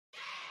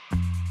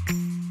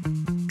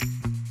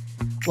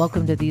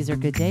Welcome to These Are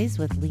Good Days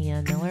with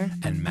Leanne Miller.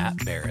 And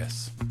Matt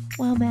Barris.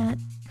 Well, Matt,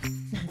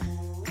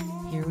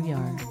 here we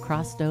are,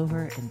 crossed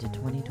over into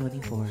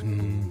 2024.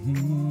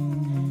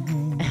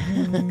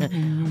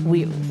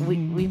 we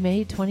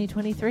made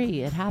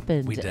 2023. It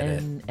happened. We did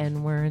it.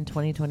 And we're in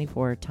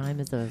 2024. Time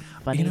is a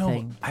funny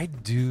thing.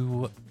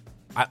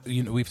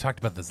 We've talked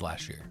about this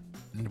last year.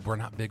 We're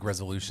not big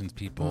resolutions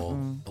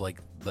people.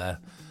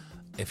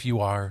 If you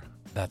are,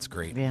 that's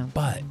great. Yeah.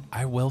 But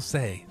I will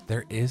say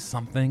there is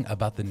something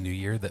about the new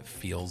year that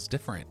feels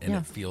different and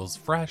it feels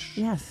fresh.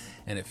 Yes.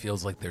 And it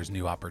feels like there's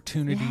new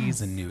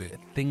opportunities and new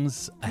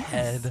things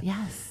ahead.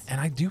 Yes. And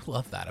I do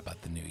love that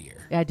about the new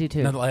year. Yeah, I do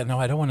too. No, I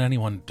don't want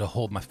anyone to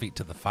hold my feet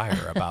to the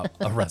fire about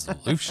a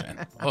resolution.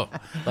 Oh,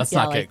 let's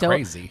not get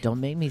crazy. Don't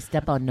make me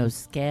step on no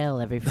scale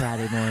every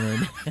Friday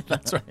morning.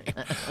 That's right.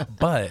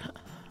 But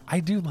I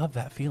do love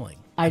that feeling.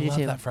 I do love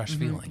too. that fresh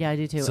feeling. Yeah, I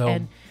do too. So,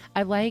 and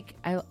I like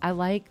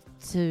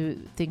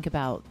to think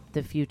about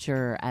the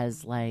future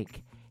as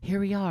like,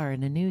 here we are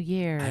in a new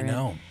year. I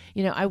know.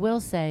 And, I will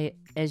say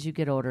as you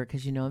get older,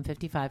 because I'm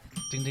 55.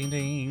 Ding, ding,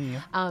 ding.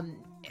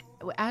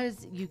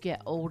 As you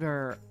get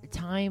older,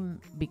 time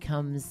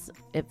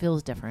it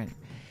feels different.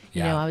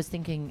 Yeah. I was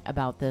thinking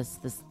about this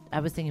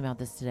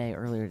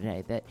earlier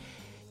today, that,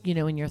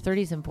 in your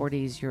 30s and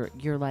 40s,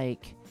 you're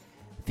like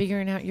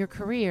figuring out your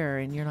career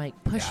and you're like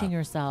pushing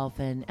yourself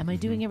and am I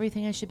doing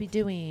everything I should be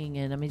doing?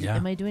 And am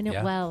I doing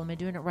it well? Am I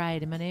doing it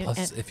right?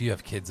 Plus, if you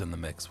have kids in the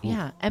mix. Ooh.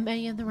 Yeah. Am I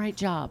in the right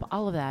job?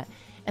 All of that.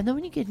 And then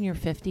when you get in your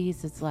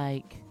 50s, it's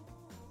like,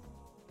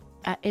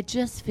 it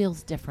just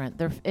feels different.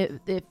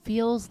 It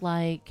feels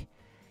like,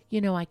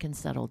 I can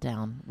settle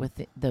down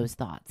with those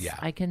thoughts. Yeah.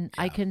 I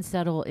can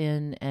settle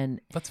in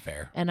and that's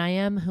fair. And I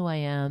am who I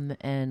am.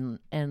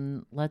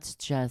 And let's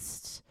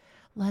just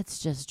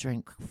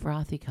drink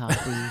frothy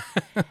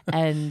coffee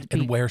and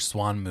wear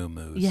swan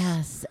moo-moos.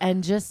 Yes,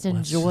 and just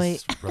enjoy,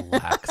 just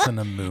relax in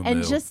a moo-moo,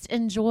 and just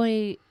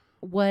enjoy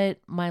what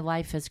my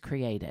life has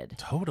created.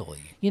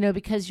 Totally.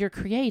 Because you're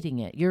creating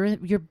it.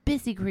 You're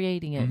busy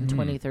creating it in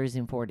 20s, 30s,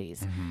 and 40s.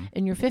 Mm-hmm.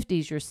 In your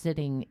 50s, you're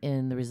sitting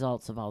in the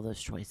results of all those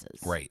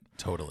choices. Right.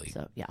 Totally.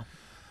 So yeah.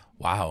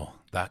 Wow,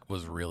 that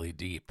was really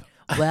deep.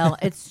 Well,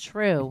 it's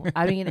true.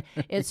 I mean,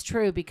 it's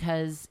true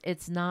because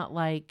it's not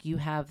like you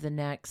have the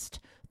next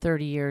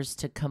 30 years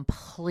to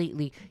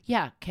completely,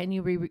 can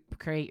you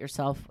recreate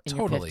yourself in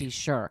your 50s?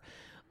 Sure.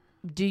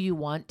 Do you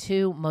want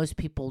to? Most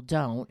people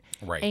don't.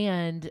 Right.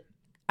 And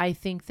I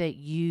think that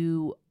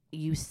you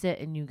sit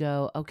and you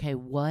go, okay,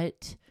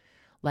 what,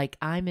 like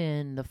I'm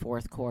in the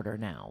fourth quarter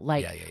now.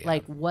 Like,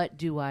 like what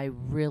do I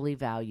really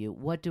value?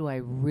 What do I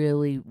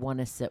really want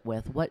to sit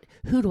with?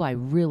 Who do I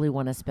really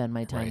want to spend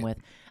my time with?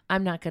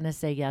 I'm not going to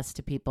say yes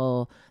to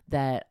people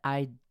that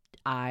I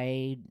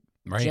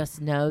just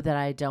know that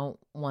I don't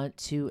want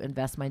to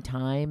invest my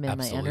time and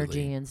my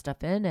energy and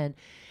stuff in.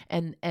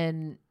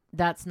 And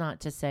that's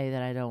not to say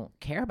that I don't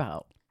care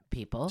about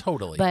people.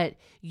 Totally. But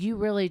you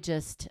really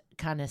just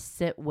kind of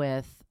sit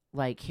with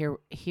like, here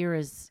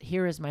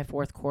is my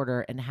fourth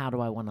quarter and how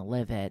do I want to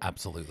live it?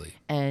 Absolutely.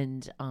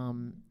 And,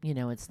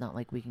 it's not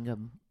like we can go,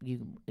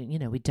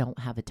 we don't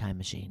have a time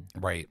machine.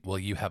 Right. Well,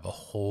 you have a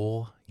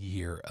whole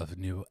year of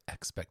new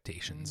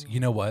expectations. You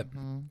know what?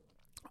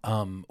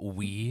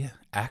 We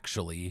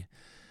actually,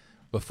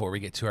 before we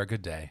get to our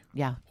good day,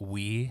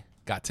 we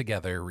got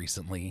together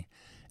recently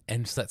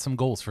and set some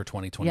goals for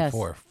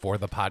 2024 for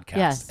the podcast.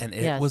 Yes, and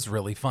it was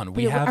really fun. Are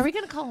we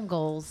going to call them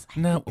goals?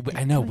 No,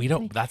 I know we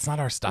don't. That's not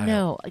our style.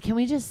 No, can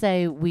we just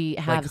say we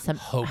have some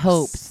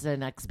hopes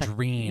and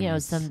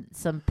dreams,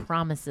 some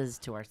promises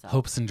to ourselves,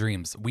 hopes and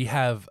dreams. We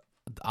have.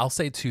 I'll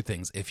say two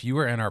things. If you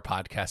are in our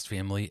podcast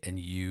family and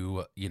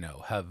you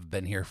have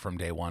been here from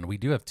day one, we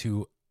do have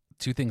two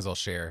things I'll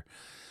share.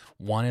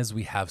 One is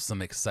we have some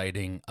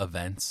exciting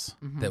events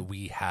that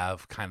we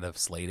have kind of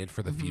slated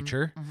for the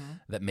future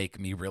that make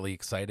me really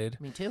excited.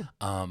 Me too.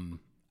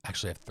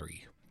 Actually I have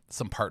three.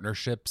 Some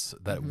partnerships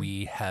that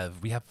we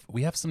have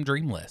some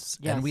dream lists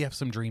and we have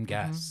some dream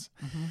guests.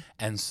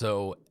 And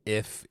so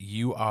if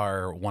you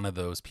are one of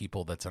those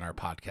people that's in our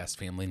podcast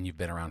family and you've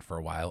been around for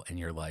a while and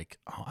you're like,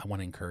 oh, I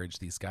want to encourage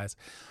these guys,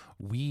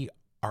 we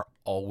are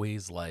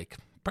always like,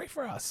 pray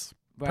for us.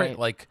 Right.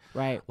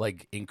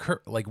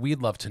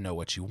 We'd love to know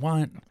what you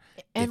want.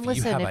 And if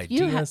listen, you have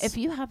ideas, if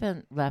you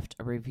haven't left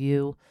a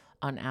review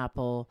on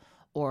Apple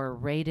or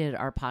rated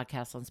our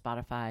podcast on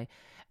Spotify,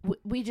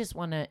 we just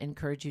want to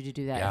encourage you to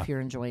do that if you're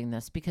enjoying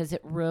this, because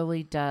it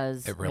really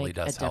does make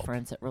a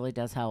difference. It really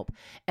does help.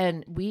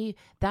 And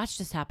that's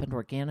just happened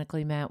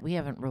organically, Matt. We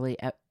haven't really,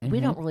 we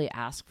don't really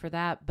ask for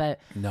that, but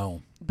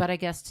no. But I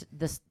guess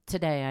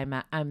today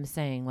I'm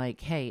saying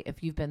like, hey,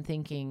 if you've been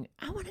thinking,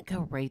 I want to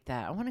go rate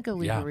that, I want to go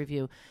leave a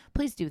review,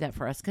 please do that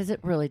for us because it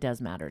really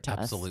does matter to us.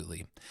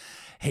 Absolutely.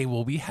 Hey,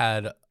 well, we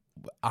had.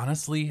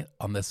 Honestly,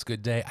 on this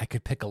good day, I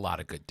could pick a lot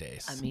of good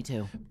days. Me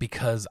too.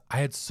 Because I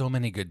had so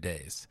many good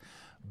days.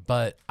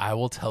 But I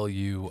will tell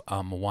you,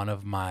 one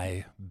of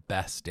my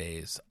best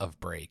days of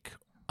break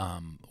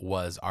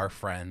was our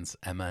friends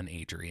Emma and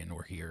Adrian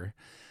were here.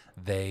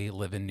 They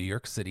live in New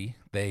York City.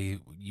 They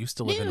used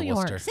to live in New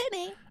Worcester. York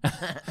City.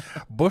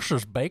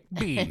 Bush's Baked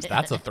Beans.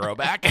 That's a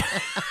throwback.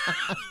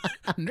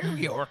 New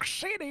York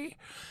City.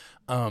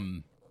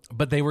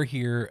 But they were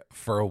here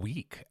for a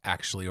week,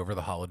 actually, over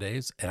the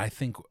holidays. And I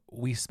think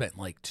we spent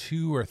like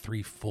 2 or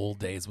 3 full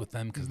days with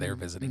them because they were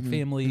visiting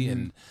family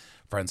and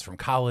friends from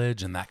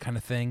college and that kind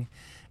of thing.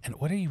 And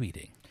what are you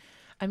eating?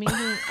 I'm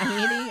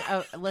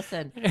eating,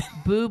 listen,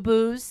 Boo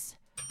Boo's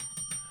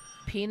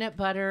peanut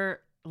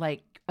butter,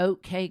 like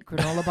oat cake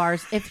granola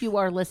bars. If you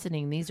are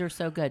listening, these are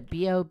so good.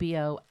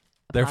 B-O-B-O.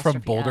 They're from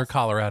Boulder,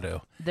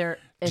 Colorado.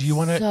 It's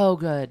so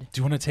good. Do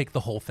you want to take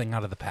the whole thing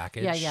out of the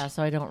package? Yeah,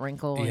 so I don't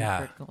wrinkle.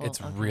 Yeah, and it's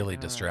really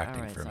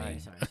distracting for me.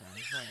 Sorry.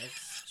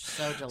 It's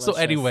so delicious. So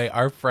anyway,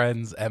 our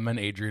friends Emma and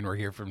Adrian were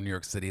here from New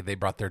York City. They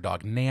brought their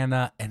dog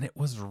Nana, and it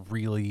was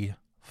really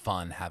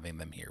fun having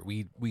them here.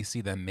 We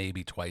see them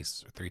maybe 2 or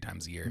 3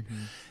 times a year.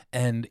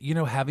 And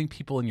having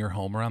people in your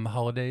home around the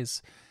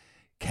holidays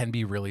can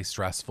be really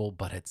stressful,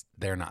 but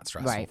they're not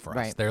stressful for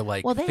us. They're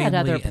like, well, they had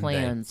other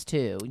plans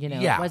too.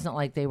 It wasn't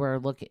like they were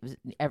looking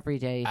every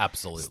day,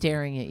 absolutely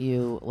staring at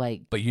you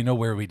like. But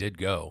where we did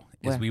go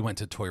is we went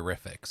to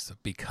Toyrifics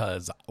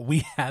because we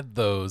had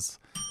those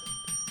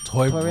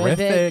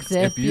Toyrifics.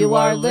 If you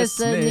are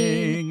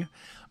listening.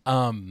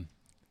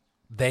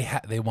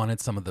 They wanted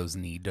some of those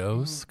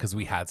Nidos because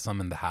we had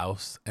some in the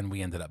house, and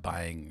we ended up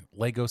buying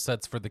Lego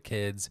sets for the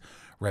kids.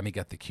 Remy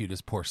got the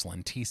cutest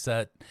porcelain tea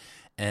set.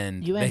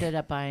 And you ended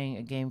up buying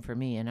a game for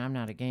me, and I'm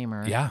not a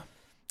gamer. Yeah,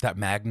 that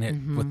magnet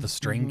with the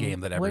string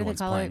game that everyone's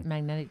playing. What do they call it?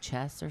 Magnetic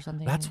chess or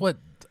something? That's what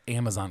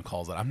Amazon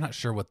calls it. I'm not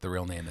sure what the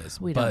real name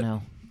is. We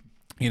don't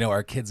know.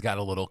 Our kids got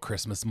a little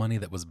Christmas money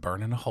that was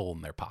burning a hole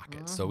in their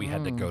pocket. So we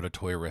had to go to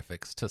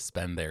Toyrifics to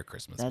spend their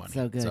Christmas money. That's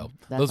so good. So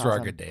That's those were our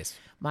awesome. good days.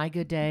 My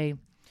good day,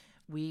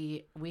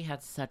 we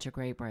had such a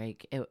great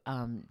break.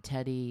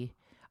 Teddy,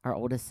 our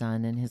oldest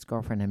son, and his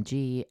girlfriend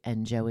MG,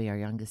 and Joey, our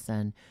youngest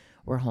son,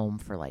 were home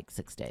for like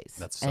 6 days.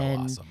 That's so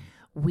awesome.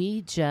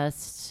 We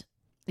just,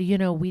 we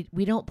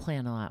don't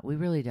plan a lot. We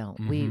really don't.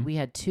 We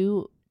had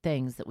 2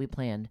 things that we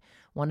planned.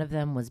 One of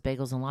them was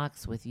Bagels and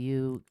Lox with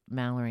you,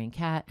 Mallory, and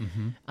Kat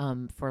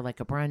for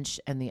like a brunch.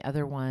 And the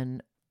other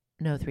one,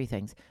 3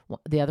 things.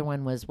 The other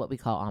one was what we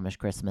call Amish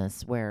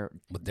Christmas, where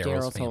with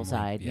Daryl's whole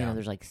side,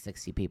 there's like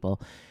 60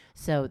 people.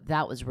 So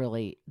that was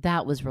really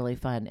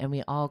fun. And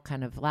we all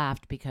kind of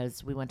laughed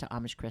because we went to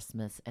Amish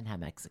Christmas and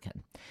had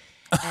Mexican.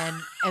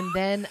 And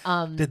then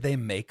did they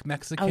make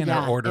Mexican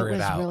or order it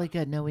out? It was really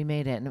good. No, we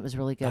made it, and it was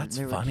really good. That's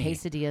there funny. Were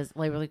quesadillas.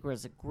 Like there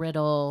was a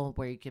griddle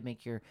where you could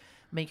make your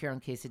own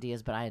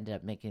quesadillas, but I ended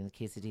up making the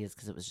quesadillas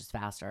because it was just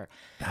faster.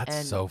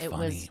 That's so funny. It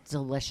was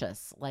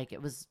delicious. Like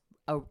it was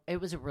a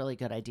really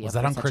good idea. Was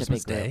that on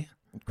Christmas Day?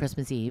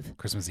 Christmas Eve.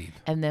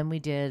 And then we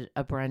did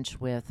a brunch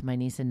with my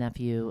niece and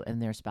nephew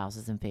and their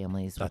spouses and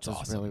families, which was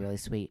awesome. Really, really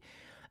sweet.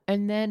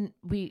 And then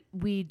we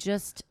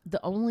just the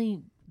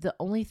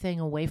only thing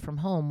away from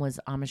home was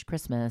Amish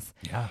Christmas.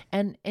 Yeah.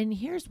 And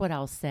here's what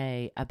I'll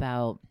say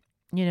about,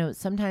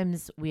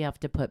 sometimes we have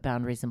to put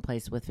boundaries in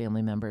place with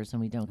family members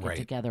and we don't get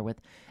together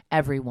with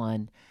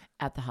everyone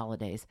at the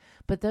holidays.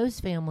 But those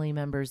family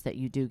members that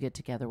you do get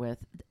together with,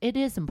 it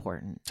is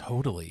important.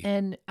 Totally.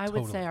 And I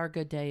would say our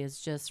good day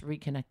is just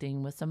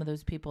reconnecting with some of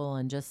those people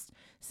and just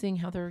seeing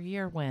how their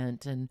year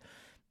went and,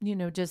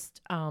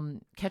 just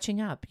catching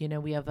up.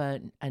 We have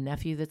a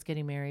nephew that's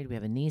getting married. We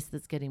have a niece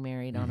that's getting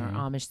married on our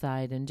Amish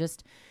side, and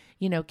just,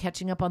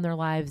 catching up on their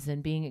lives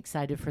and being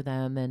excited for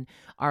them, and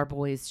our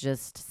boys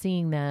just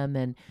seeing them.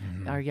 And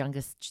our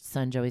youngest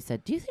son, Joey,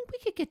 said, do you think we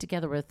could get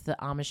together with the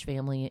Amish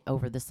family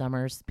over the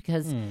summers?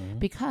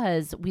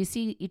 Because we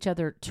see each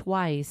other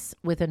twice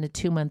within a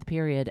 2-month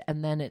period,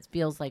 and then it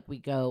feels like we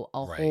go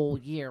a whole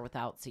year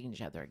without seeing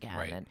each other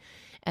again.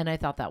 And I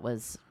thought that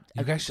was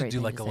you guys should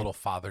do like a little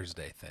Father's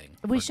Day thing.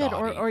 We should,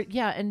 or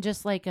and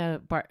just like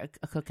a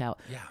cookout.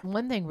 Yeah.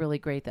 One thing really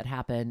great that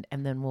happened,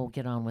 and then we'll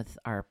get on with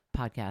our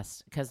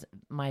podcast because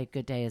my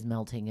good day is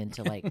melting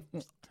into like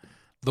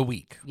the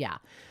week. Yeah,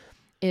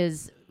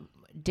 is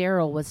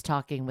Daryl was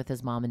talking with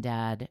his mom and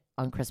dad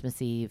on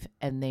Christmas Eve,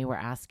 and they were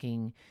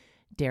asking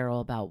Daryl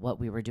about what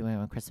we were doing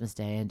on Christmas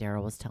Day, and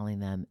Daryl was telling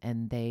them,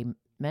 and they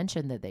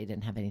mentioned that they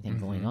didn't have anything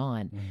going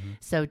on.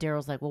 So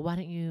Daryl's like, well,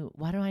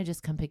 why don't I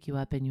just come pick you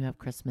up and you have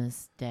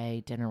Christmas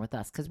Day dinner with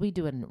us? Because we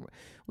do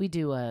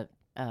a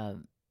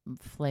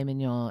filet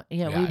mignon.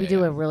 We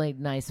do a really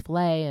nice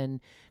filet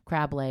and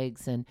crab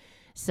legs. And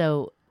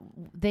so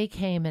they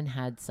came and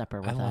had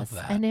supper with us.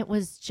 That. And it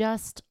was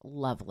just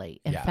lovely.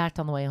 In fact,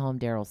 on the way home,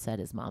 Daryl said,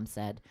 his mom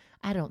said,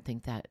 I don't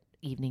think that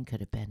evening could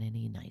have been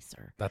any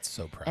nicer. That's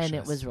so precious. And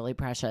it was really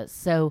precious.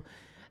 So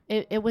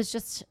it was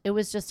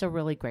just a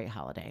really great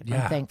holiday.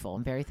 Yeah. I'm thankful.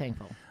 I'm very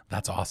thankful.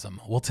 That's awesome.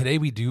 Well, today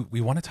we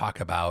want to talk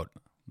about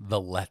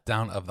the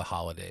letdown of the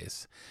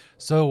holidays.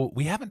 So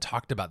we haven't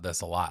talked about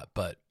this a lot,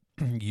 but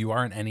you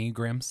are an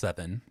Enneagram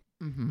 7.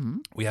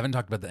 We haven't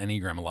talked about the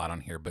Enneagram a lot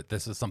on here, but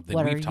this is something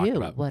we've talked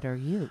about. What are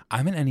you?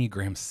 I'm an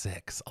Enneagram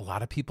 6. A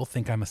lot of people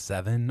think I'm a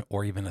 7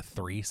 or even a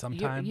 3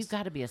 sometimes. You've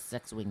got to be a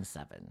 6-wing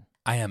 7.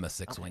 I am a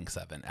 6-wing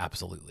 7,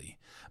 absolutely.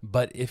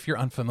 But if you're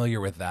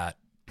unfamiliar with that,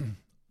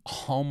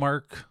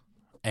 Hallmark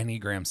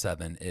Enneagram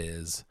 7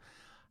 is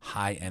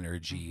high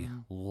energy,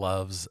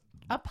 loves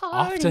a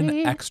party. Often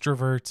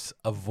extroverts,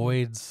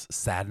 avoids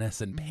sadness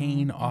and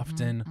pain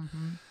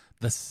often.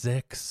 The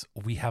 6,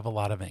 we have a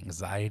lot of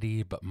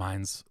anxiety, but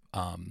mine's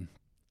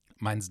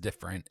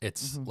different.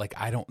 It's like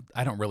I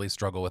don't really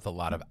struggle with a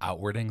lot of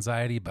outward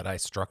anxiety, but I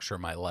structure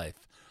my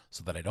life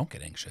so that I don't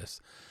get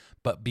anxious.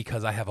 But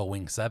because I have a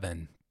wing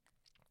 7,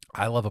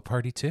 I love a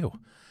party too.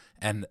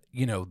 And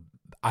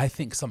I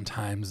think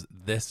sometimes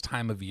this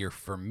time of year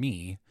for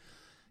me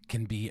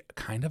can be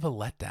kind of a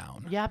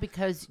letdown. Yeah,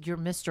 because you're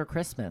Mr.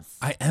 Christmas.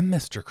 I am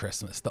Mr.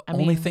 Christmas. The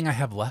only thing I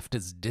have left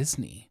is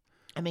Disney.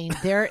 I mean,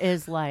 there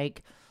is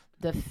like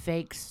the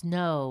fake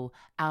snow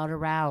out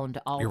around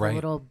all the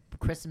little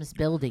Christmas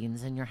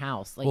buildings in your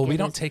house. Like, well, we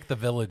don't take the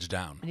village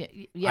down.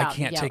 Yeah, I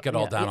can't take it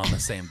all down on the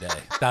same day.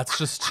 That's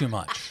just too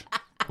much.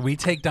 We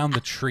take down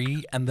the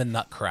tree and the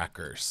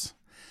nutcrackers.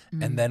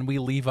 And then we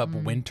leave up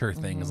winter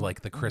things like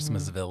the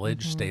Christmas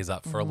village stays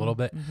up for a little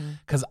bit.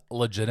 Because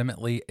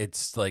legitimately,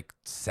 it's like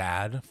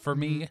sad for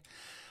me.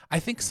 I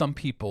think some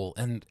people,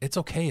 and it's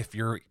okay if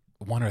you're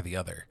one or the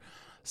other,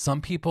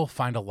 some people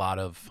find a lot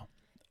of,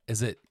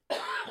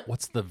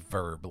 what's the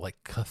verb?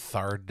 Like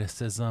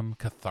catharticism?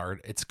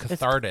 It's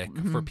cathartic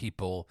for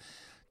people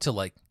to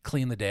like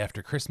clean the day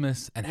after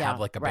Christmas and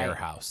have like a bear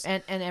house.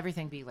 And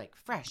everything be like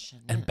fresh.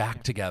 And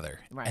back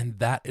together. Right. And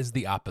that is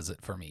the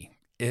opposite for me.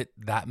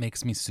 That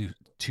makes me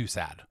too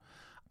sad.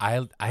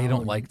 I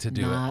don't like to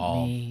do it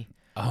all. Me.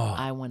 Oh.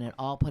 I want it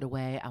all put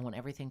away. I want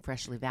everything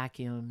freshly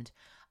vacuumed.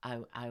 I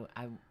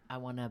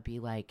want to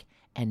be like,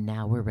 and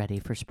now we're ready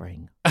for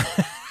spring.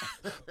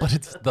 But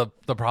it's the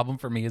problem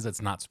for me is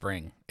it's not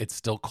spring. It's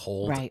still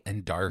cold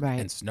and dark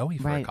and snowy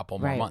for a couple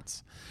more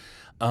months.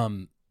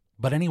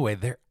 But anyway,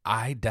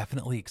 I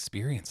definitely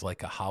experience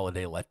like a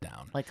holiday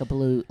letdown, like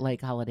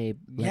holiday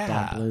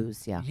letdown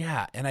blues. Yeah,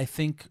 yeah, and I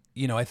think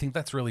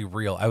that's really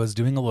real. I was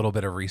doing a little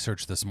bit of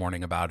research this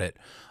morning about it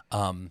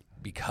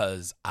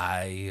because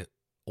I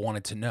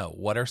wanted to know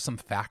what are some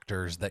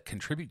factors that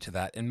contribute to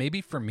that, and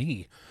maybe for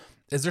me,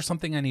 is there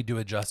something I need to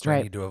adjust or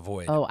I need to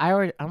avoid? Oh,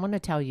 I want to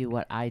tell you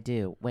what I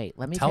do. Wait,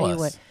 let me tell you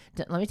let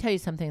me tell you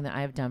something that I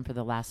have done for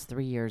the last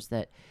 3 years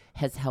that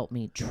has helped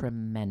me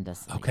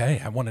tremendously.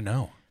 Okay, I want to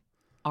know.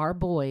 Our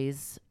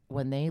boys,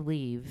 when they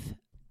leave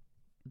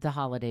at the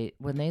holidays,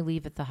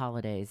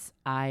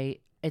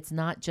 it's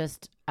not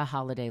just a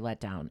holiday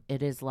letdown.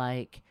 It is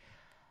like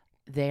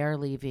they are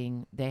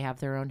leaving. They have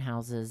their own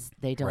houses.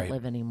 They don't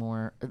live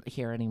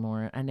here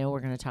anymore. I know we're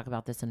going to talk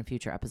about this in a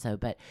future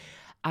episode, but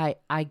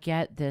I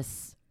get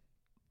this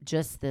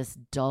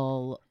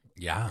dull,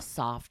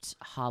 soft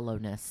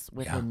hollowness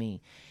within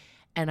me.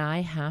 And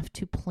I have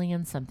to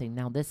plan something.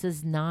 Now, this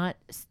is not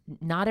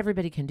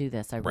everybody can do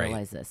this. I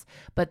realize this.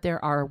 But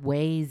there are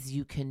ways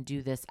you can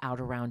do this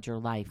out around your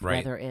life,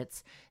 whether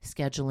it's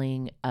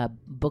scheduling a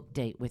book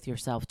date with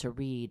yourself to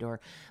read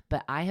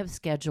but I have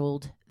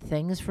scheduled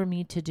things for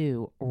me to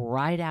do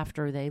right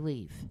after they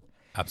leave.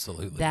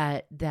 Absolutely.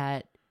 That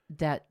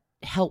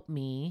help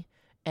me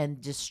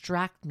and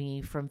distract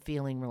me from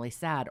feeling really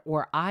sad,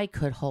 or I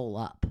could hole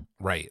up.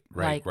 Right.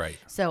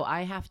 So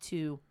I have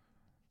to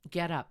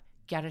get up,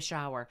 get a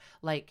shower.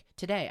 Like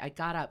today, I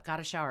got up, got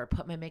a shower,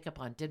 put my makeup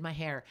on, did my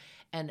hair,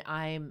 and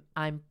I'm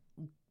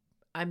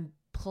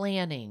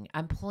planning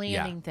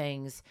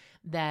things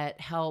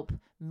that help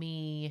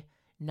me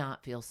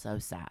not feel so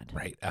sad.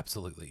 Right,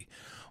 absolutely.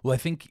 Well, I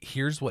think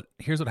here's what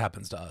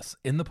happens to us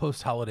in the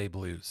post-holiday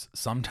blues.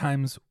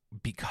 Sometimes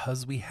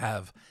because we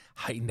have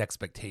heightened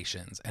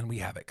expectations and we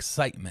have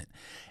excitement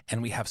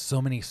and we have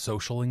so many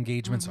social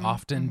engagements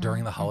often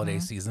during the holiday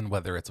season,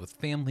 whether it's with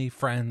family,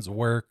 friends,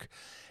 work,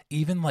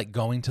 even like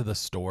going to the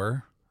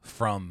store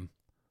from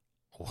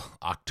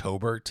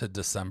October to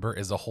December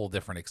is a whole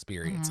different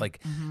experience.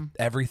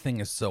 Everything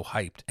is so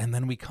hyped. And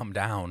then we come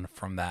down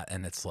from that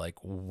and it's like,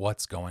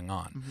 what's going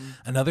on?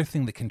 Another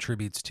thing that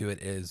contributes to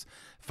it is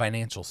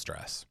financial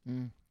stress.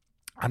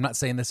 I'm not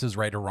saying this is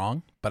right or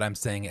wrong, but I'm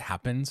saying it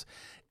happens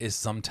is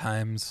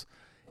sometimes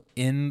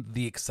in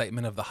the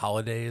excitement of the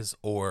holidays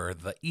or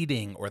the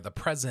eating or the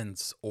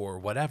presents or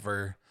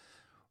whatever,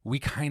 we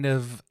kind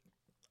of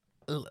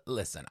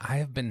listen, I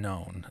have been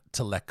known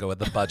to let go of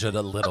the budget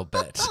a little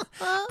bit.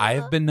 I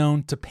have been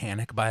known to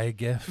panic buy a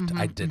gift.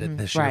 I did it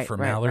this year for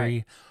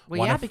Mallory.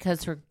 Well,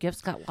 because her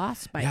gifts got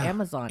lost by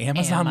Amazon.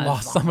 Amazon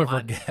lost some of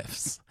her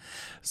gifts.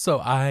 So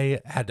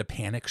I had to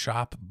panic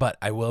shop, but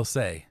I will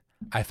say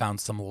I found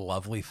some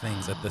lovely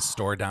things at this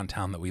store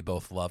downtown that we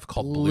both love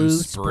called Blue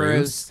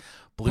Spruce.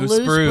 Blue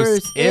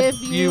Spruce,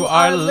 if you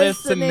are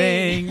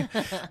listening.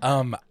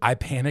 I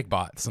panic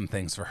bought some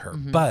things for her,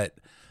 but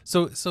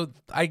So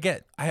I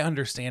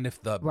understand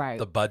if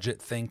the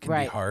budget thing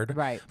can be hard.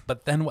 Right.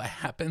 But then what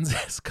happens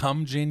is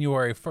come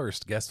January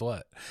 1st, guess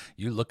what?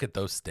 You look at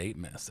those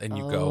statements and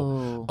you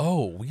go,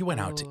 oh, we went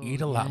out to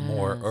eat a lot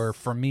more. Or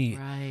for me,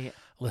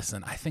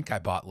 listen, I think I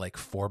bought like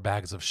 4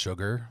 bags of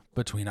sugar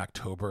between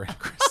October and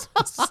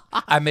Christmas.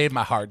 I made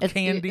my hard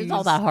candies. It's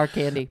all that hard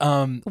candy.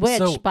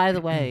 Which, by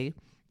the way,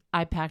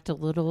 I packed a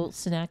little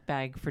snack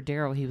bag for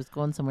Daryl. He was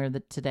going somewhere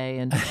today,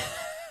 and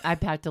I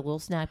packed a little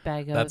snack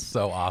bag of. That's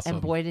so awesome.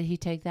 And boy, did he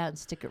take that and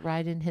stick it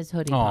right in his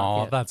hoodie Oh,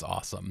 pocket. that's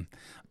awesome.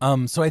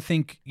 So I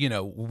think,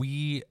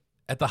 we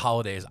at the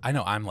holidays, I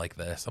know I'm like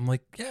this. I'm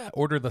like, yeah,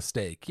 order the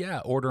steak. Yeah,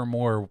 order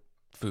more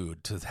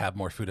food to have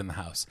more food in the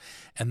house.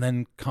 And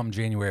then come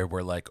January,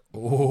 we're like,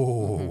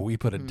 we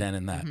put a dent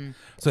in that.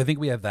 So I think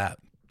we have that.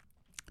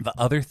 The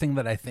other thing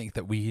that I think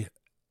that we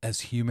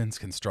as humans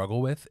can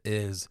struggle with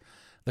is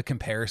the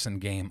comparison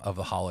game of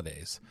the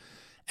holidays.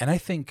 And I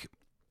think,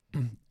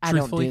 I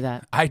don't do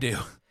that. I do.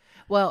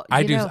 Well,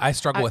 I do. I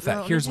struggle with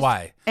that. Here's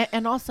why.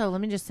 And also,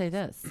 let me just say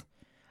this.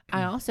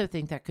 I also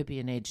think that could be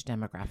an age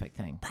demographic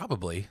thing.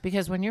 Probably.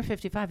 Because when you're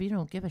 55, you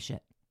don't give a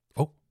shit.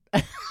 Oh.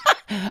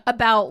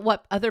 About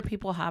what other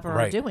people have or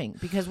are doing.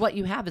 Because what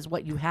you have is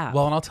what you have.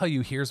 Well, and I'll tell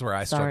you, here's where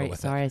I struggle with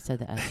it. Sorry, I said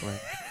the S word.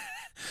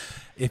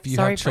 If you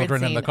have children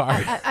Francine. in the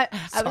car.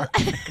 Sorry,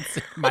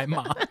 Francine, my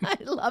mom. I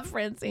love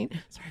Francine.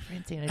 Sorry,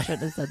 Francine. I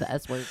shouldn't have said the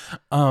S word.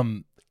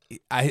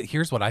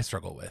 Here's what I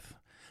struggle with.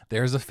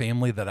 There's a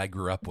family that I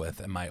grew up with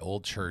in my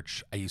old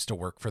church. I used to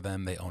work for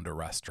them. They owned a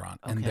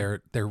restaurant, and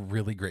they're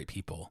really great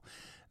people.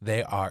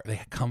 They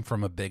come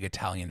from a big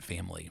Italian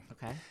family.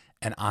 Okay.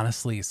 And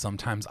honestly,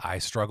 sometimes I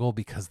struggle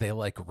because they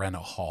like rent a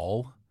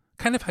hall,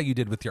 kind of how you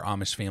did with your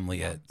Amish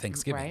family at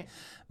Thanksgiving. Right.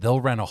 They'll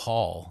rent a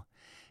hall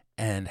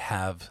and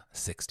have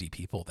 60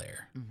 people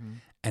there. Mm-hmm.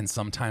 And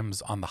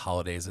sometimes on the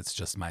holidays, it's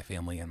just my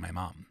family and my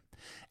mom.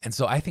 And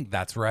so I think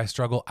that's where I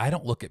struggle. I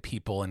don't look at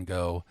people and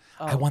go,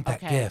 I want that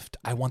gift.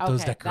 I want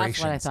those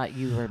decorations. That's what I thought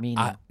you were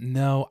meaning.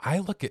 No, I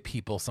look at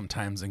people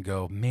sometimes and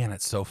go, man,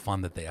 it's so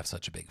fun that they have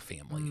such a big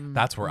family.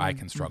 That's where I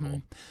can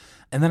struggle.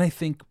 And then I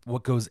think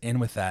what goes in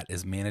with that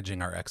is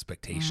managing our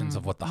expectations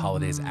of what the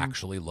holidays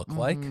actually look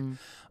like.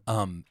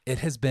 It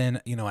has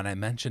been, and I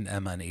mentioned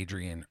Emma and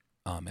Adrian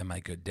in my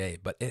good day,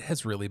 but it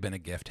has really been a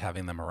gift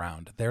having them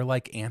around. They're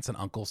like aunts and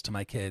uncles to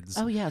my kids.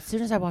 Oh yeah. As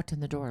soon as I walked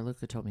in the door,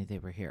 Luca told me they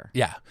were here.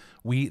 Yeah.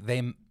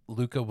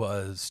 Luca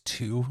was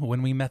 2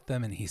 when we met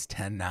them, and he's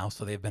 10 now.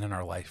 So they've been in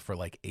our life for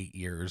like 8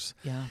 years.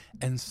 Yeah.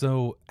 And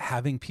so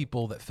having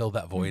people that fill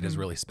that void is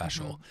really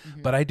special.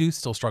 But I do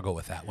still struggle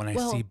with that when I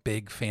see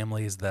big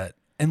families that,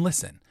 and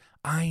listen,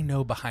 I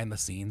know behind the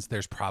scenes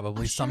there's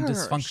probably some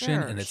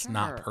dysfunction and it's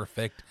not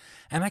perfect.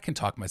 And I can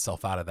talk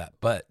myself out of that.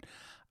 But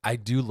I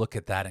do look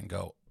at that and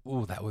go,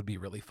 ooh, that would be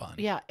really fun.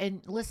 Yeah.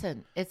 And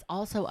listen, it's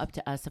also up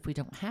to us if we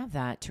don't have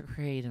that to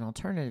create an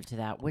alternative to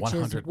that, which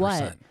 100%. is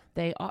what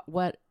they are,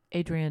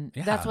 Adrian,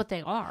 that's what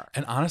they are.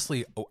 And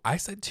honestly, I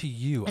said to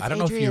you, it's I don't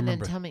know if you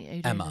remember. Tell me,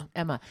 Adrian,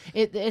 Emma.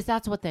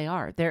 That's what they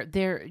are.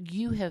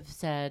 You have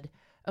said,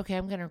 okay,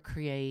 I'm going to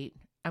create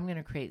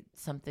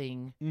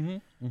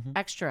something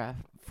extra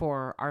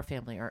for our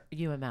family, or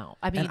you and Mal.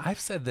 I mean, and I've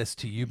said this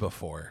to you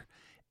before,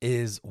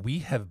 is we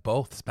have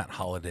both spent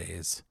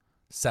holidays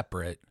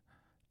separate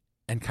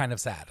and kind of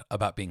sad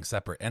about being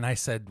separate. And I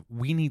said,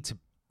 we need to,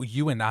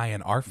 you and I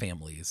and our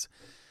families,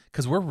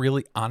 because we're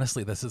really,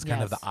 honestly, this is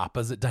kind of the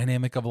opposite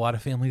dynamic of a lot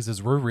of families,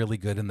 is we're really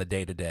good in the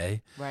day to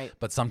day. Right.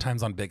 But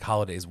sometimes on big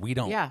holidays, we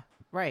don't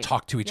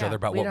talk to each other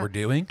about what we're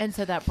doing. And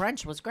so that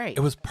brunch was great.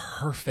 It was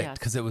perfect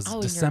because it was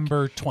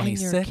December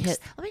 26th.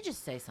 Let me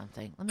just say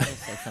something.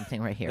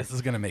 Right here. This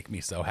is going to make me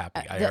so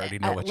happy. I already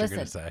know what you're going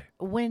to say.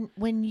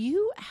 When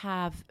you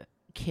have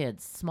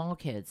kids, small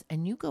kids,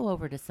 and you go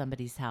over to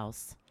somebody's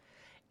house,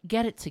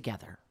 get it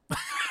together.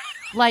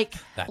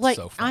 That's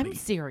so funny. I'm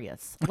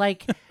serious.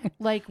 Like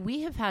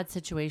we have had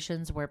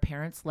situations where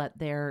parents let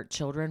their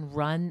children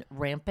run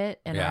rampant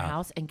in our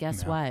house, and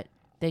guess what?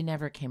 They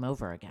never came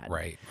over again.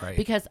 Right.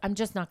 Because I'm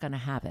just not going to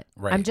have it.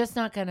 Right. I'm just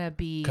not going to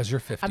be. Because you're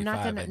 55 you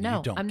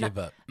don't give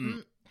up.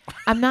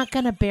 I'm not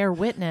going to bear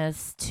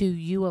witness to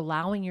you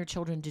allowing your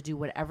children to do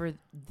whatever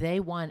they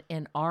want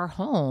in our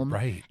home.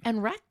 Right.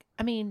 And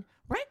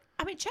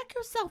check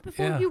yourself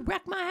before you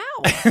wreck my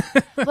house,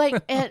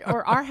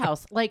 or our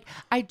house.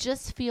 I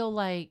just feel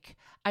like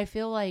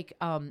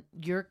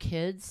your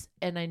kids,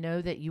 and I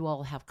know that you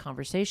all have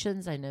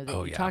conversations. I know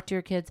that you talk to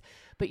your kids,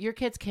 but your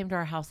kids came to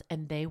our house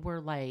and they were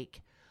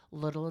like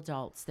little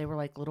adults. They were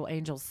like little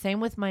angels. Same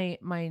with my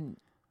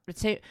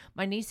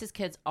niece's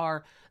kids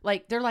are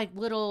like, they're like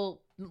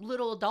little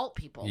adult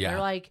people. Yeah. They're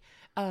like,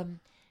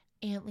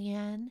 Aunt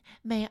Leanne,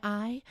 may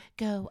I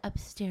go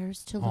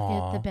upstairs to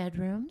look at the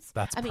bedrooms?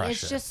 That's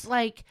precious. It's just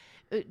like,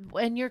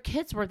 and your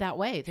kids were that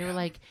way. They were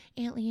like,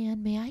 Aunt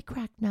Leanne, may I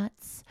crack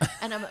nuts?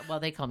 And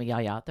they call me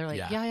Yaya. They're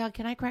like, Yaya,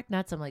 can I crack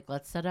nuts? I'm like,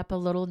 let's set up a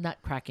little nut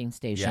cracking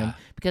station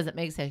because it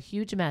makes a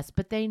huge mess.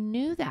 But they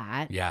knew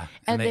that. Yeah.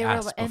 And they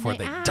asked before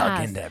they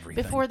dug into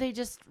everything. Before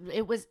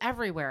it was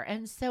everywhere.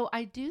 And so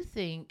I do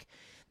think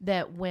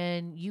that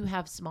when you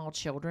have small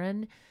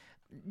children,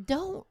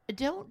 don't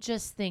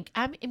just think,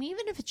 I mean,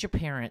 even if it's your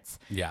parents,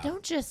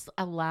 don't just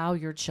allow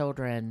your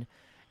children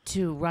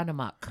to run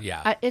amok.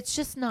 It's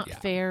just not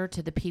fair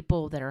to the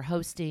people that are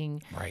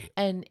hosting. Right.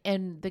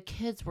 And the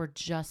kids were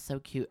just so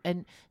cute.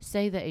 And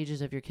say the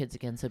ages of your kids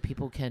again so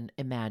people can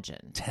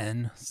imagine.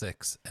 10,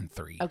 6, and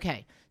 3.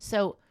 Okay.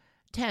 So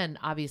 10,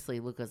 obviously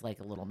Luca's like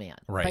a little man.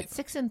 Right. But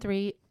 6 and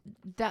 3,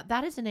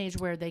 that is an age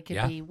where they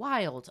could be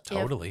wild.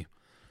 Totally.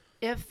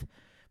 If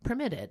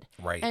permitted.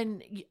 Right.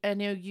 And I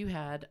know you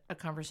had a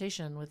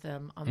conversation with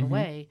them on the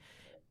way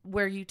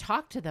where you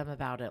talk to them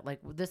about it, like,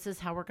 this is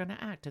how we're going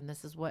to act, and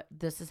this is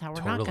how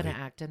we're not going to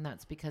act, and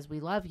that's because we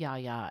love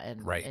Yaya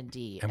and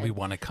Dee, and we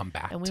want to come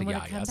back to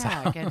Yaya's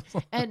house.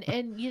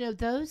 and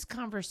those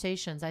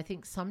conversations, I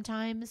think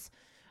sometimes,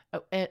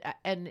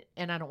 and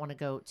I don't want to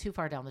go too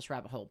far down this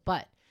rabbit hole,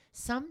 but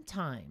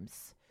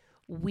sometimes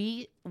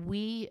we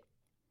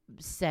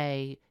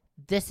say,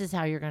 this is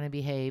how you're going to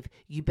behave.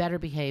 You better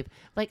behave.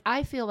 Like,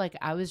 I feel like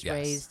I was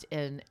raised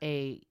in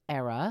a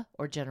era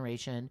or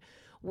generation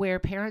where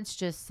parents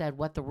just said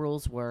what the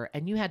rules were,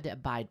 and you had to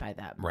abide by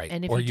them. Right.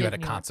 And if or you had a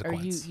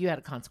consequence. Or you had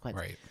a consequence.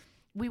 Right.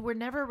 We were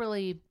never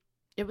really,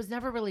 it was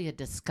never really a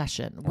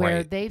discussion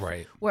where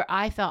where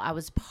I felt I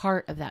was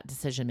part of that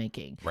decision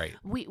making. Right.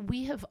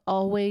 We have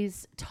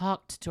always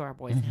talked to our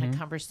boys and had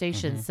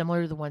conversations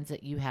similar to the ones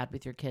that you had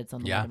with your kids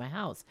on the way to my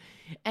house,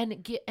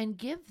 and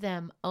give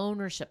them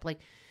ownership.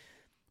 Like,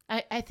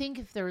 I think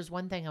if there was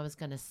one thing I was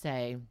going to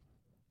say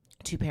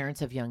to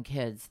parents of young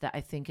kids that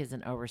I think is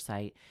an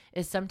oversight,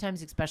 is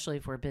sometimes, especially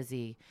if we're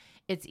busy,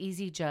 it's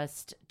easy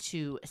just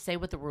to say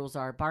what the rules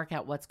are, bark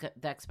out what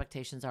the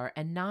expectations are,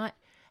 and not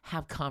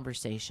have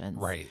conversations.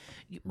 Right.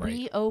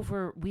 We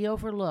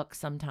overlook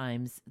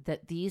sometimes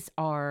that these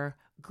are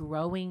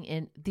growing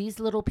in, these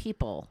little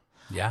people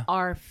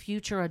are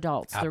future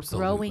adults. Absolutely. They're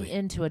growing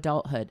into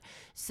adulthood.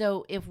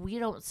 So if we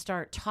don't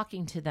start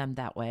talking to them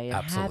that way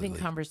and having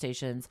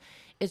conversations,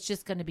 it's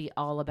just going to be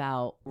all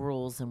about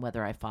rules and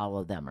whether I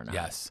follow them or not.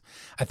 Yes.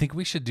 I think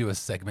we should do a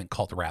segment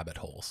called Rabbit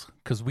Holes,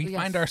 because we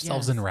find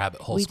ourselves in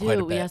rabbit holes quite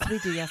a bit. Yes, we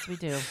do. Yes, we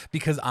do.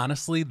 Because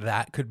honestly,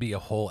 that could be a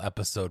whole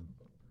episode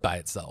by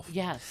itself.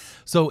 Yes.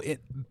 So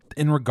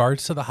in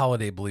regards to the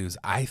holiday blues,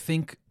 I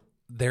think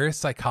there is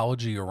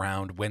psychology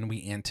around when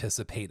we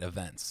anticipate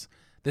events.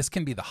 This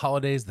can be the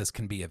holidays. This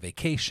can be a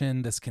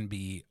vacation. This can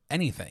be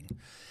anything.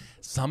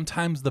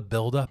 Sometimes the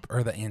buildup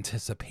or the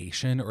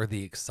anticipation or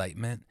the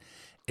excitement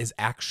is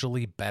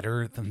actually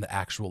better than the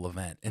actual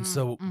event. And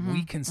so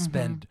we can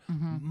spend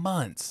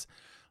months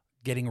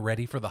getting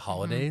ready for the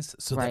holidays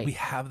so that we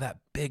have that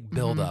big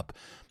buildup,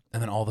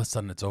 and then all of a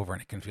sudden it's over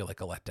and it can feel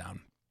like a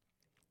letdown.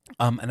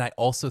 And I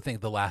also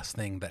think the last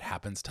thing that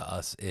happens to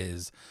us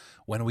is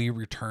when we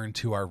return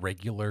to our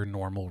regular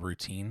normal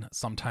routine,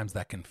 sometimes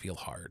that can feel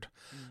hard.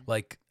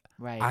 Like,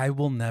 I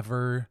will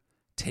never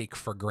take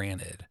for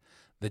granted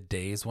the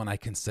days when I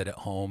can sit at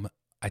home.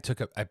 I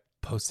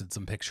posted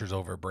some pictures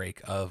over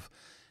break of,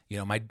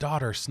 my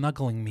daughter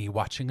snuggling me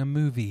watching a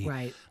movie.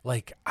 Right.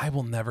 Like, I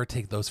will never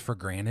take those for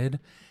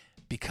granted,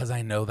 because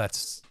I know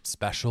that's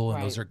special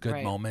and those are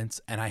good moments,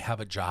 and I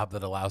have a job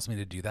that allows me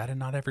to do that, and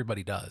not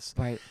everybody does.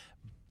 Right.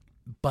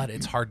 But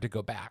it's hard to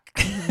go back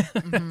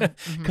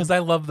because I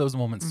love those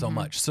moments so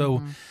much.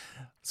 So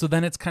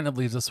then it's kind of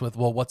leaves us with,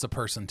 well, what's a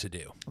person to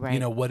do?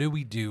 Right. What do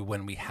we do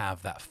when we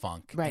have that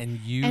funk? Right.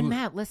 And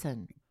Matt,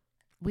 listen,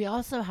 we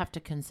also have to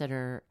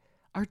consider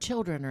our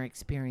children are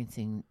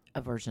experiencing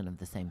a version of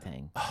the same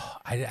thing. Oh,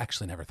 I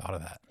actually never thought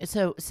of that.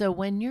 So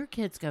when your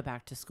kids go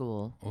back to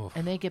school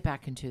and they get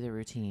back into their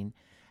routine,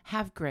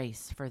 have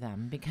grace for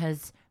them,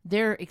 because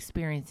they're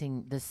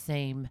experiencing the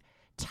same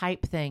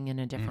type thing in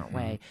a different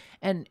way.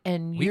 And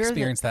we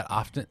experience that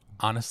often.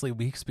 Honestly,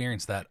 we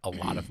experience that a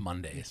lot of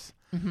Mondays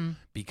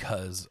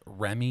because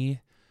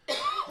Remy,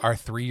 our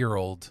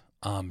 3-year-old,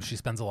 she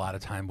spends a lot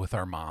of time with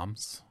our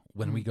moms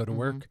when we go to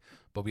work,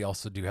 but we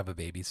also do have a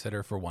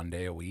babysitter for 1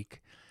 day a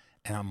week.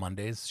 And on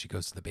Mondays, she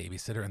goes to the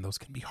babysitter, and those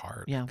can be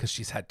hard because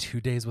she's had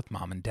 2 days with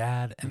mom and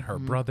dad and her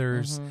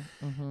brothers.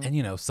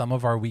 And, some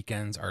of our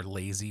weekends are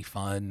lazy,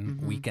 fun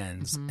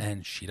weekends,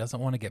 and she doesn't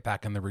want to get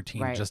back in the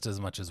routine just as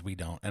much as we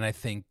don't. And I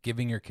think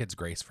giving your kids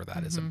grace for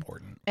that is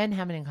important. And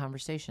having a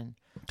conversation.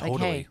 Totally.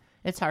 Like, hey,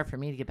 it's hard for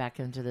me to get back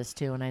into this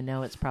too. And I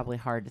know it's probably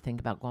hard to think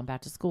about going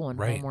back to school and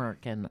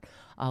homework and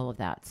all of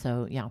that.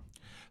 So, yeah.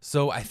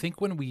 So I think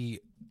when we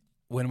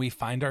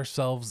find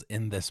ourselves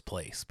in this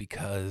place,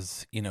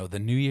 because, the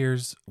New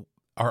Year's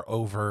are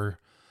over,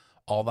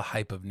 all the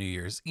hype of New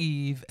Year's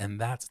Eve, and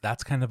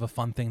that's kind of a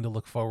fun thing to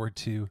look forward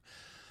to,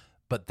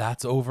 but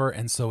that's over.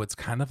 And so it's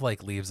kind of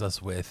like leaves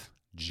us with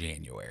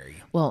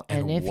January. Well,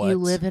 and if you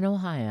live in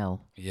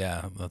Ohio.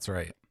 Yeah, that's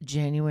right.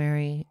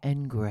 January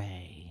and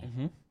gray.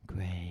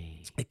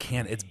 Gray.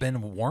 It's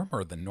been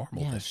warmer than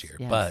normal this year,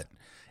 but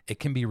it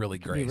can be really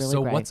gray.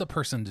 So what's a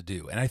person to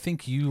do? And I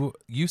think you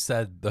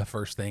said the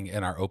first thing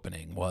in our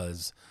opening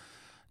was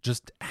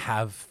just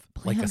have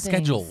like a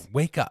schedule.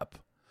 Wake up.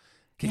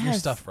 Get your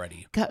stuff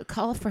ready.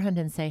 Call a friend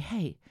and say,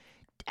 hey,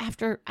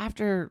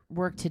 after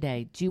work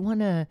today, do you want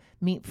to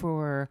meet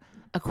for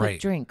a quick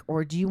drink,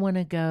 or do you want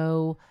to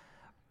go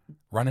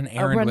run an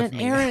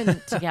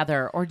errand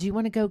together, or do you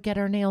want to go get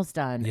our nails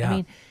done? Yeah. I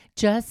mean,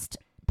 just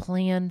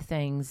plan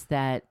things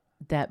that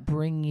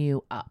bring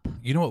you up.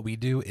 You know what we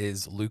do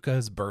is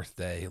Luca's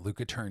birthday.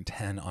 Luca turned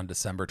 10 on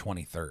December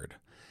 23rd.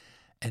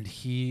 And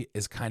he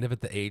is kind of at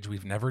the age,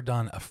 we've never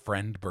done a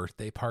friend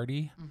birthday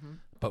party,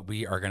 but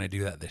we are going to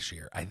do that this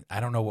year. I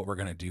don't know what we're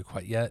going to do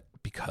quite yet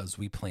because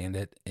we planned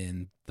it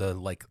in the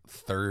like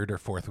 3rd or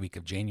 4th week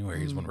of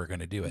January is when we're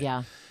going to do it.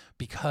 Yeah.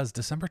 Because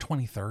December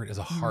 23rd is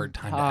a hard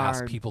time to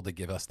ask people to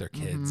give us their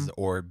kids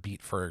or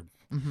beat for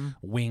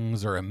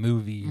wings or a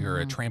movie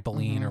or a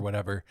trampoline or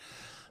whatever.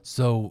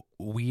 So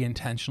we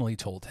intentionally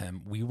told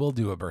him we will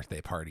do a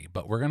birthday party,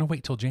 but we're going to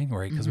wait till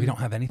January because we don't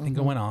have anything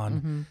going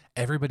on.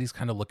 Everybody's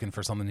kind of looking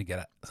for something to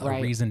get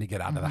a reason to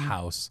get out of the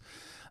house.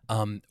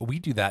 We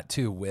do that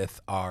too with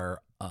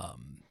our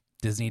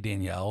Disney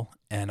Danielle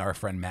and our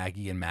friend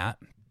Maggie and Matt.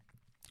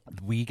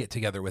 We get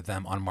together with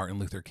them on Martin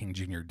Luther King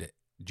Jr.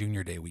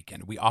 Day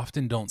weekend. We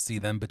often don't see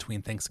them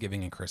between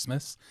Thanksgiving and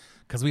Christmas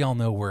because we all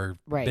know we're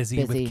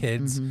busy with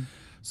kids.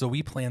 So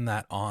we plan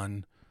that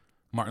on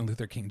Martin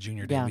Luther King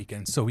Jr. Day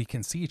weekend so we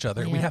can see each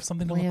other. We have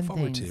something to look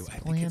forward to. I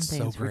think it's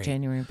so great. For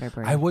January and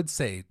February. I would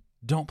say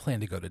don't plan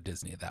to go to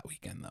Disney that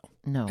weekend though.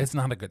 No. It's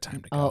not a good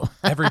time to go.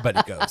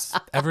 Everybody goes.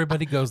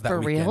 Everybody goes that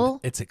for weekend. Real?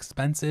 It's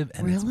expensive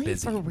and it's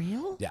busy. For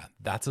real? Yeah,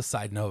 that's a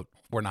side note.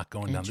 We're not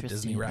going down the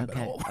Disney rabbit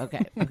hole.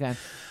 Okay.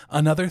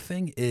 Another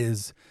thing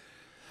is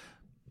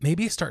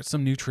maybe start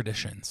some new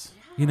traditions.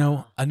 Yeah. You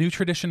know, a new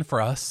tradition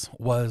for us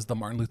was the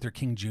Martin Luther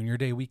King Jr.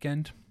 Day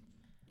weekend.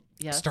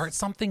 Yes. Start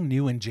something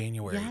new in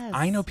January. Yes.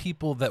 I know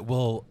people that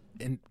will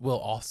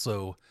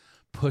also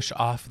push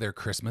off their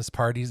Christmas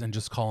parties and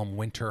just call them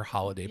winter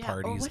holiday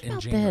parties in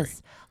January.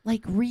 This?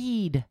 Like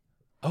read.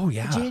 Oh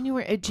yeah.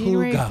 January,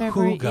 February.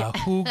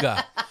 Hooga.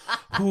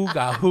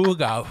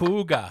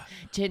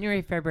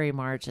 January, February,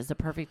 March is a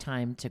perfect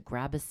time to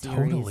grab a series.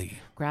 Totally.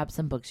 Grab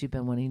some books you've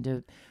been wanting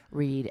to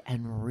read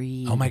and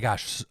read. Oh my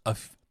gosh.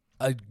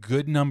 A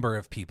good number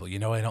of people, you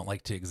know, I don't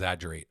like to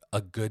exaggerate.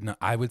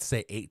 I would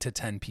say 8 to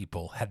 10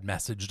 people had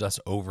messaged us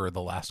over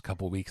the last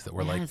couple of weeks that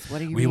were like,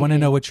 we want to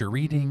know what you're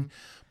reading.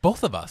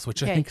 Both of us,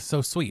 which I think is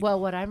so sweet.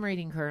 Well, what I'm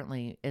reading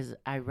currently is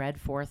I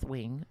read Fourth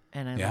Wing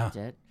and I loved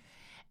it.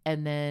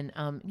 And then,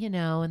 you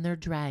know, and there are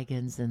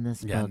dragons in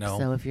this book. No.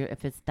 So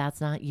if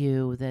that's not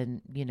you,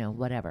 then, you know,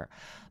 whatever.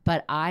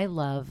 But I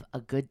love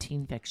a good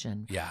teen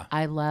fiction. Yeah.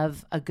 I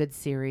love a good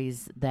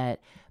series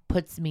that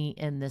puts me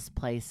in this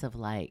place of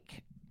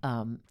like,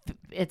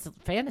 it's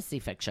fantasy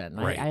fiction.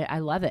 Right. I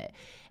love it.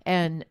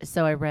 And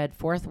so I read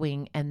Fourth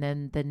Wing, and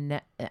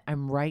then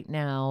I'm right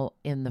now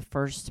in the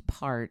first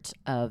part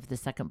of the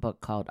second book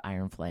called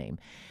Iron Flame.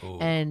 Ooh.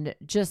 And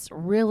just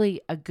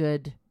really a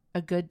good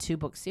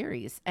 2-book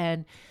series.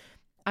 And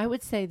I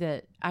would say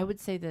that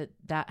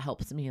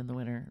helps me in the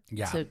winter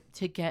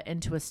to get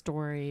into a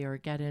story or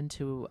get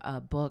into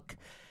a book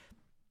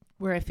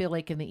where I feel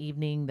like in the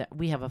evening that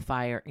we have a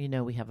fire, you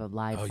know, we have a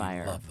live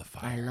fire. You love the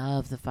fire. I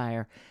love the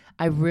fire.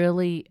 I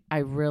really,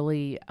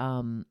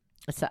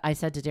 so I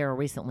said to Daryl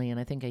recently, and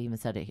I think I even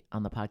said it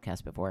on the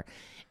podcast before,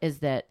 is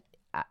that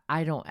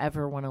I don't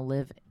ever want to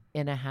live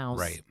in a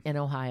house in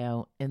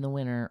Ohio in the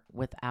winter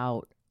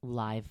without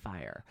live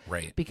fire.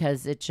 Right.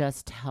 Because it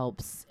just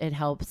helps. It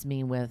helps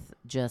me with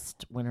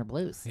just winter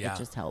blues. Yeah. It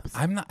just helps.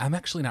 I'm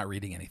actually not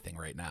reading anything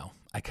right now.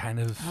 I kind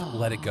of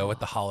let it go at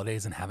the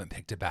holidays and haven't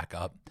picked it back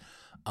up.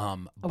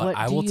 But what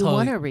I will do you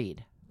want to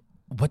read?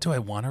 What do I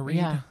want to read?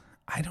 Yeah.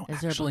 I don't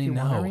actually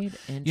know.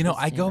 You know,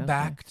 I go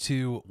back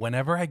to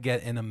whenever I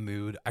get in a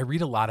mood, I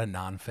read a lot of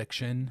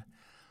nonfiction,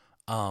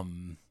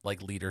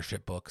 like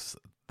leadership books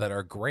that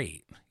are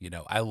great. You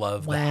know, I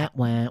love that.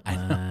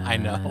 I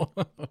know.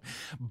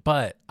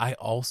 But I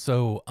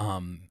also,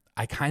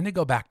 I kind of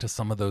go back to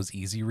some of those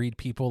easy read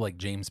people like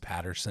James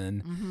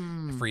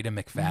Patterson, Frida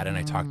McFadden.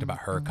 I talked about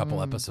her a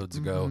couple episodes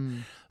ago.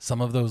 Some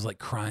of those like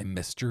crime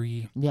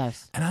mystery.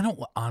 Yes. And I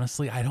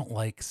don't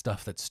like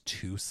stuff that's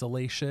too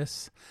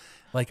salacious.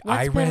 Like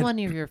What's been one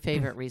of your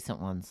favorite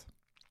recent ones?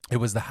 It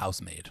was The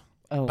Housemaid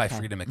by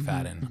Frida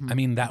McFadden. I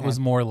mean, that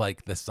was more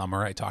like this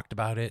summer I talked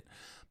about it,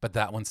 but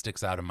that one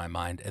sticks out in my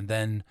mind. And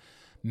then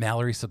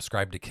Mallory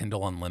subscribed to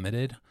Kindle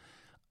Unlimited.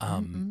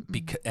 And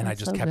I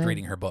just kept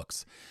reading her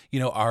books.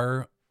 You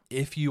know,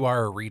 if you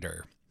are a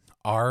reader,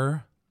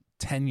 our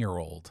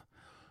 10-year-old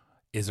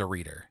is a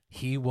reader.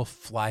 He will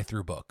fly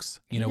through books.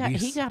 You know,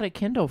 he got a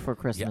Kindle for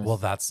Christmas. Yeah,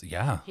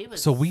 well, He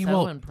was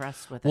so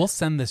impressed with it. We'll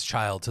send this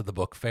child to the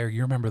book fair.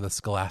 You remember the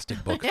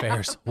Scholastic book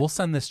fairs? We'll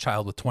send this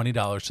child with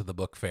 $20 to the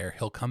book fair.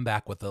 He'll come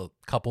back with a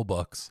couple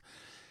books.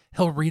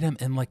 He'll read them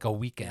in like a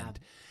weekend.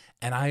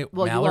 And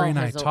Mallory and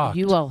I talked.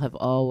 You all have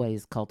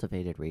always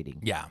cultivated reading.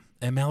 Yeah.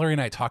 And Mallory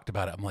and I talked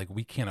about it. I'm like,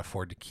 we can't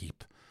afford to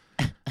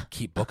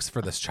keep books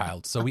for this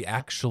child. So we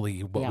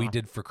actually, what we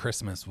did for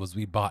Christmas was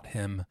we bought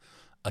him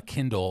a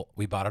Kindle.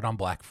 We bought it on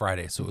Black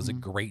Friday, so it was a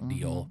great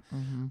deal.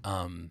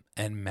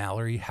 And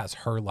Mallory has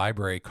her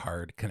library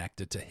card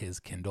connected to his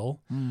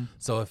Kindle.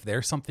 So if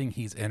there's something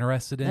he's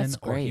interested in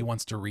or he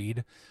wants to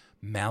read,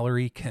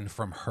 Mallory can,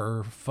 from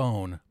her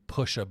phone,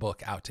 push a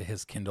book out to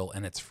his Kindle,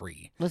 and it's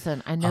free.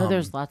 Listen, I know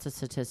there's lots of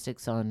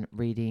statistics on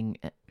reading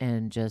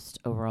and just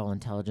overall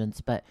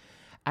intelligence, but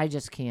I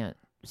just can't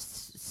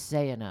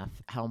say enough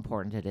how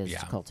important it is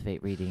to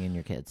cultivate reading in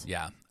your kids.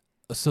 Yeah.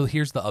 So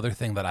here's the other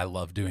thing that I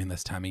love doing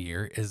this time of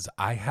year is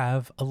I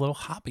have a little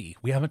hobby.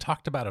 We haven't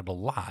talked about it a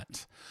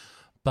lot,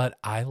 but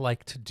I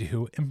like to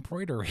do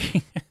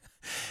embroidery.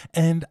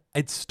 And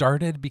it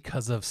started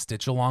because of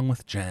Stitch Along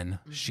with Jen.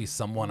 She's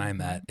someone I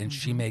met, and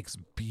she makes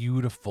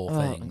beautiful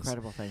things.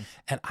 Incredible things.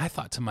 And I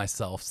thought to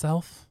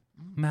myself,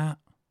 Matt,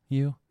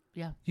 you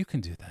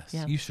can do this.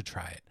 Yeah. You should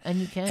try it. And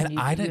you can.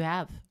 And you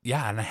have.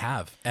 Yeah, and I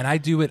have. And I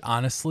do it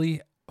honestly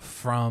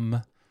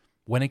from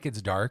when it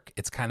gets dark.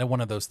 It's kind of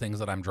one of those things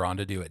that I'm drawn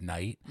to do at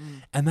night.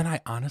 And then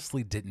I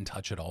honestly didn't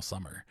touch it all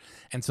summer.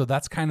 And so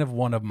that's kind of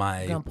one of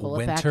my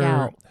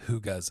winter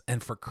hygges.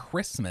 And for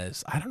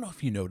Christmas, I don't know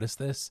if you noticed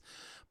this,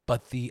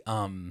 but the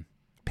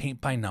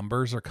paint by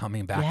numbers are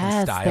coming back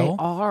in style. Yes, they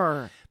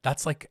are.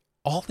 That's like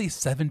all these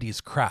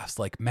 70s crafts,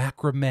 like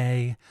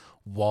macrame,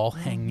 wall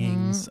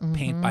hangings,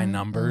 paint by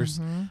numbers.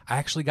 I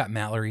actually got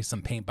Mallory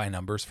some paint by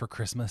numbers for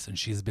Christmas, and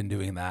she's been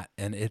doing that.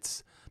 And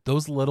it's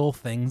those little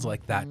things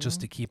like that just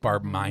to keep our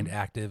mind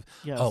active.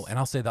 Yes. Oh, and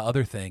I'll say the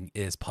other thing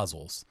is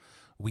puzzles.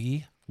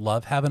 We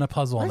love having a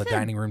puzzle on the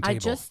dining room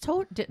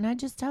table. Didn't I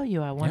just tell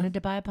you I wanted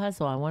to buy a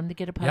puzzle? I wanted to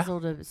get a puzzle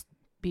to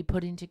be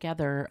putting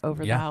together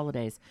over the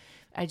holidays.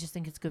 I just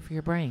think it's good for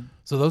your brain.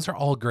 So those are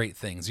all great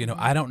things. You know,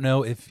 I don't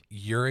know if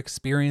you're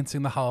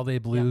experiencing the holiday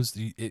blues,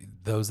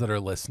 those that are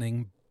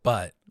listening,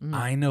 but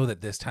I know that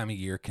this time of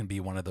year can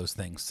be one of those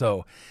things.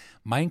 So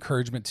my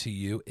encouragement to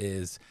you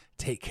is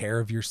take care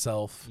of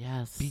yourself.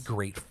 Yes. Be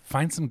great.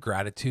 Find some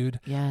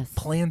gratitude. Yes.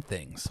 Plan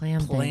things.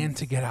 Plan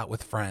to get out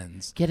with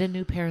friends. Get a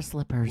new pair of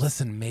slippers.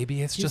 Listen,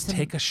 maybe it's just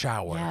take a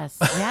shower. Yes.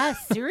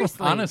 Yes,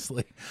 seriously.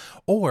 Honestly.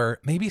 Or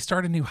maybe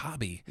start a new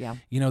hobby. Yeah.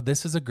 You know,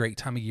 this is a great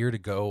time of year to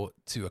go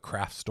to a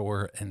craft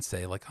store and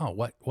say like, oh,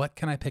 what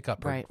can I pick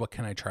up? Or what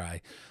can I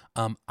try?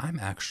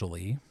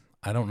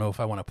 I don't know if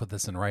I want to put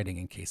this in writing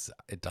in case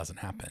it doesn't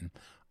happen.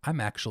 I'm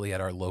actually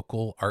at our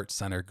local art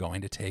center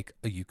going to take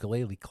a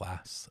ukulele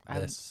class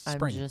this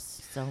spring. I'm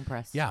just so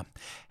impressed. Yeah.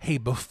 Hey,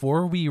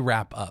 before we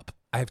wrap up,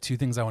 I have two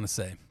things I want to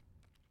say.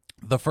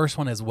 The first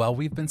one is, while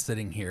we've been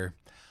sitting here,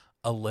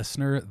 a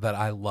listener that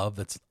I love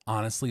that's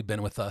honestly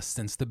been with us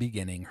since the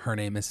beginning, her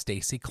name is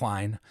Stacy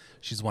Klein.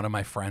 She's one of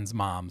my friend's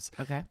moms.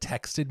 Okay.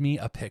 Texted me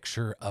a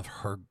picture of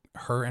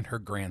her and her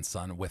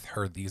grandson with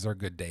her These Are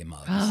Good Day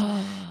mugs.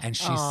 And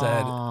she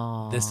said,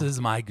 this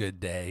is my good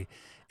day,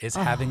 is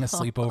having a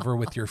sleepover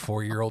with your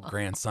 4-year-old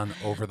grandson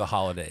over the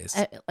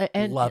holidays.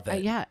 And love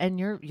it. Yeah, and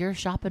you're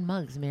shopping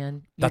mugs,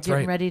 man. You're That's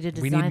getting right. ready to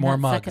design we need more that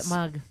mugs. second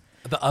mug.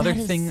 The other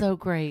thing, so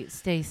great,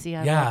 Stacy.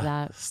 I love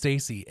that.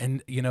 Stacy,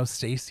 and you know,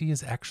 Stacy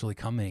is actually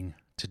coming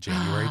to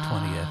January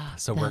 20th,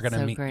 so we're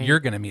gonna meet. Great. You're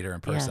gonna meet her in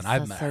person. Yes,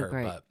 I've met her,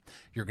 great. but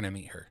you're gonna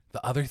meet her.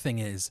 The other thing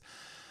is,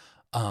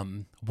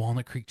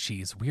 Walnut Creek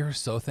Cheese. We are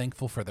so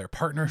thankful for their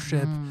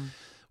partnership.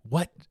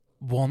 What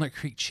Walnut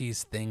Creek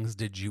Cheese things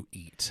did you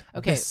eat?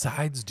 Okay,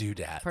 besides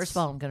doodads. First of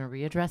all, I'm gonna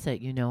readdress it.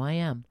 You know I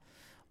am.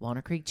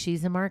 Walnut Creek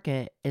Cheese and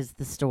Market is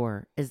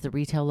the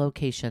retail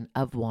location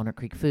of Walnut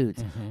Creek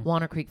Foods.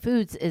 Walnut Creek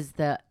Foods is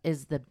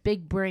the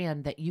big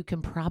brand that you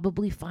can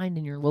probably find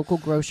in your local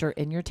grocer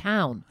in your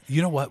town.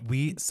 You know what?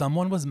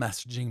 Someone was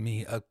messaging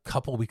me a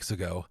couple weeks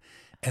ago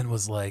and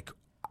was like,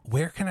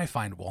 where can I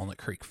find Walnut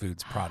Creek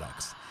Foods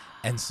products?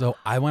 And so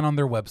I went on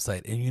their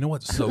website, and you know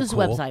what's so Whose cool?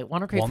 website?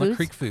 Walnut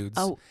Creek Foods.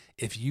 Oh.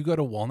 If you go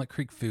to Walnut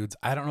Creek Foods,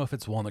 I don't know if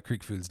it's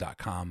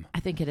walnutcreekfoods.com. I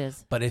think it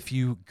is. But if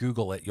you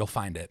Google it, you'll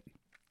find it.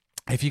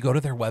 If you go to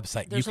their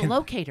website, there's a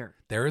locator.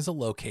 There is a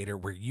locator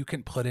where you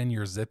can put in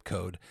your zip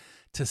code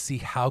to see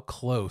how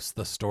close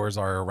the stores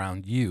are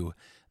around you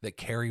that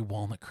carry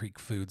Walnut Creek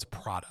Foods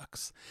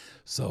products.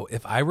 So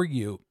if I were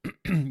you,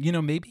 you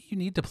know, maybe you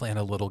need to plan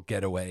a little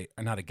getaway,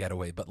 or not a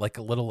getaway, but like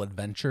a little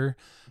adventure.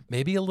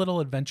 Maybe a little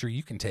adventure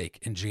you can take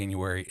in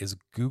January is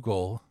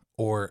Google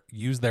or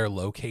use their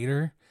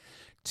locator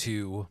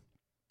to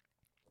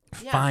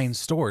find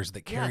stores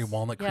that carry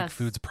Walnut Creek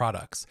Foods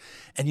products.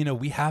 And you know,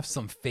 we have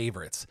some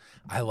favorites.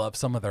 I love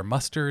some of their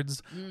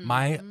mustards.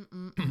 My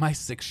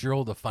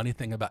 6-year-old, the funny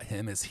thing about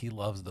him is he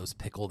loves those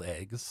pickled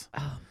eggs.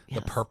 Oh, yes.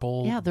 The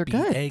purple they're beet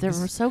good. eggs.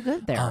 They're so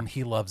good there.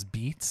 He loves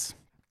beets.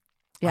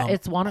 Yeah,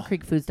 it's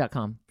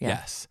walnutcreekfoods.com. Yeah.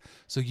 Yes.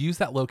 So use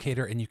that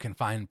locator and you can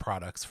find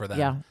products for them.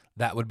 Yeah.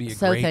 That would be a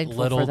so great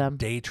little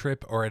day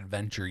trip or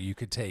adventure you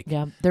could take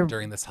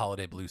during this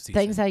holiday blue season.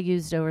 Things I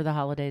used over the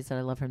holidays that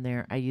I love from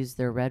there. I used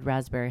their red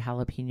raspberry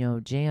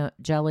jalapeno jam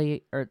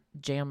jelly or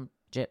jam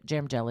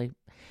jelly.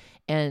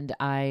 And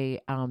I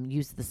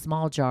used the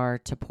small jar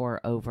to pour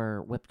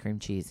over whipped cream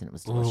cheese, and it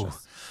was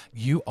delicious.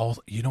 You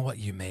know what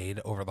you made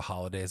over the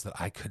holidays that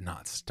I could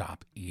not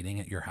stop eating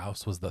at your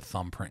house was the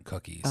thumbprint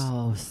cookies.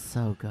 Oh,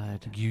 so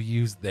good. You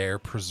used their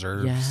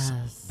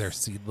preserves, their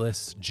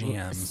seedless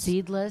jams.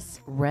 Seedless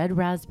red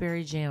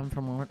raspberry jam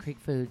from Walnut Creek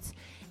Foods.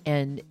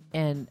 And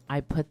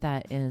I put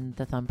that in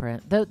the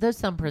thumbprint.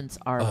 Those thumbprints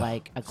are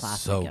like a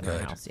classic in our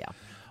house. Yeah.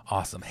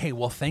 Awesome. Hey,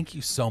 well, thank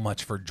you so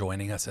much for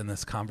joining us in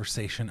this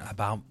conversation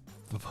about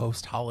the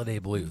post-holiday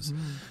blues.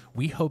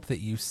 We hope that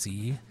you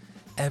see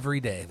every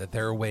day that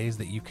there are ways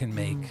that you can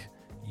make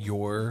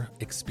your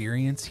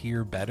experience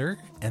here better,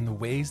 and the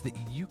ways that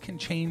you can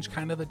change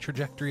kind of the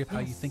trajectory of how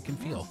you think and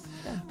feel.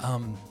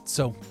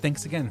 So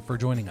thanks again for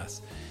joining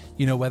us.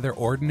 You know, whether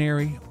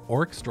ordinary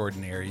or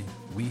extraordinary,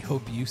 we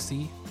hope you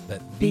see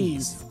that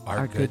these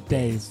are good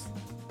days.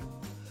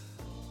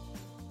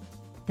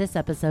 This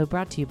episode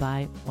brought to you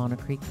by Walnut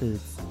Creek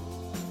Foods.